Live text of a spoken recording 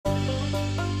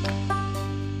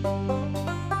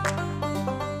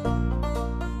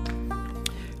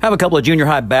Have a couple of junior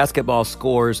high basketball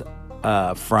scores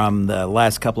from the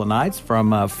last couple of nights.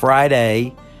 From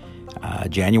Friday,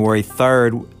 January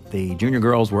 3rd, the junior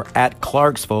girls were at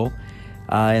Clarksville.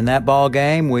 In that ball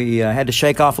game, we had to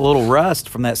shake off a little rust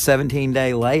from that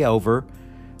 17-day layover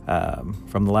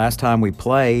from the last time we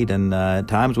played, and at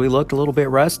times we looked a little bit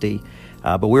rusty.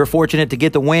 But we were fortunate to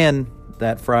get the win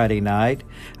that Friday night.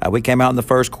 We came out in the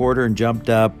first quarter and jumped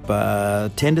up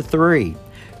 10-3.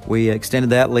 We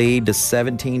extended that lead to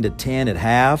 17-10 at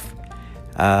half.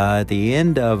 At the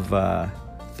end of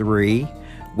 3,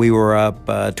 we were up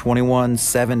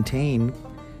 21-17.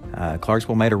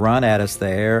 Clarksville made a run at us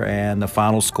there, and the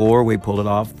final score, we pulled it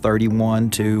off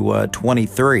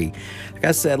 31-23. Like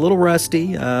I said, a little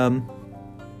rusty.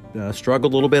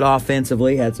 Struggled a little bit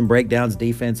offensively, had some breakdowns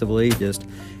defensively. Just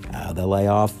the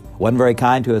layoff wasn't very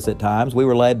kind to us at times. We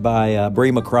were led by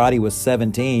Bree McCrotty with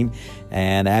 17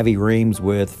 and Abby Reams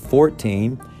with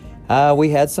 14.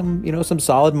 We had some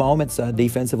solid moments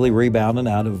defensively, rebounding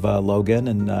out of Logan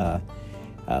and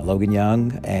Logan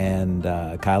Young and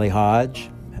Kylie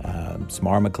Hodge.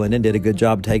 Samara McClendon did a good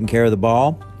job taking care of the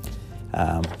ball.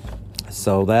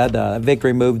 So that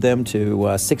victory moved them to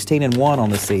 16-1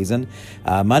 on the season.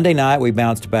 Monday night, we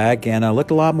bounced back and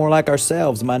looked a lot more like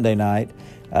ourselves Monday night.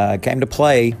 Came to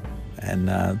play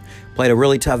and played a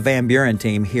really tough Van Buren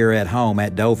team here at home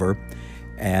at Dover.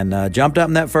 And jumped up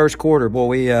in that first quarter.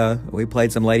 Boy, we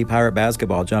played some Lady Pirate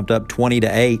basketball. Jumped up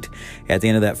 20-8 at the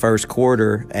end of that first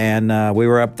quarter. And we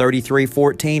were up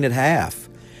 33-14 at half.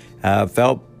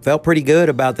 Felt pretty good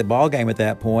about the ball game at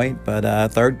that point.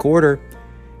 But third quarter,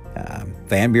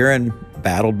 Van Buren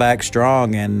battled back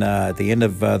strong, and at the end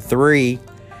of 3,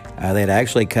 they'd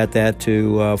actually cut that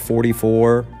to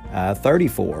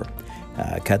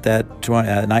 44-34. Cut that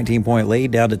 19-point lead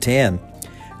down to 10.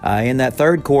 In that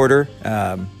third quarter,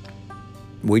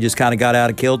 we just kind of got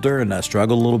out of kilter and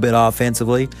struggled a little bit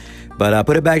offensively, but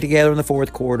put it back together in the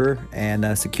fourth quarter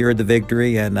and secured the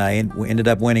victory, and we ended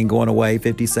up winning going away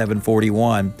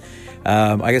 57-41.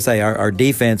 Like I say, our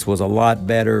defense was a lot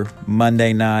better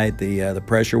Monday night. The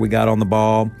pressure we got on the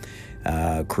ball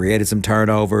created some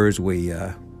turnovers. We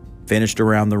finished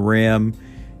around the rim.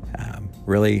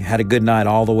 Really had a good night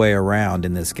all the way around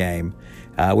in this game.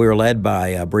 We were led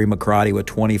by Bree McCrotty with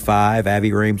 25,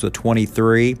 Abby Reams with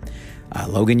 23,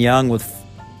 Logan Young with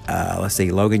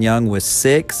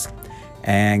 6,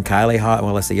 and Kylie Hodge.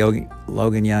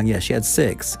 Logan Young, she had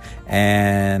 6,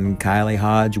 and Kylie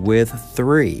Hodge with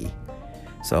 3.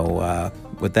 So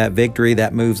with that victory,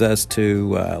 that moves us to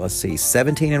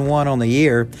 17-1 on the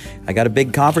year. I got a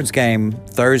big conference game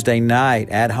Thursday night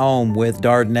at home with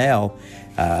Dardanelle.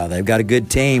 They've got a good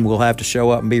team. We'll have to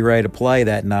show up and be ready to play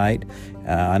that night.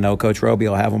 I know Coach Roby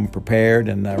will have them prepared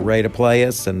and ready to play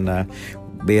us, and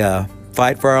be a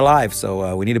fight for our life.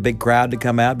 So we need a big crowd to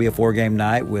come out. Be a 4-game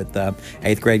night with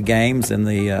 8th grade games and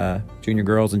the junior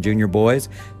girls and junior boys.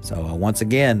 So once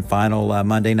again, final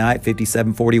Monday night,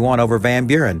 57-41 over Van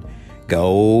Buren.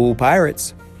 Go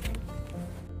Pirates!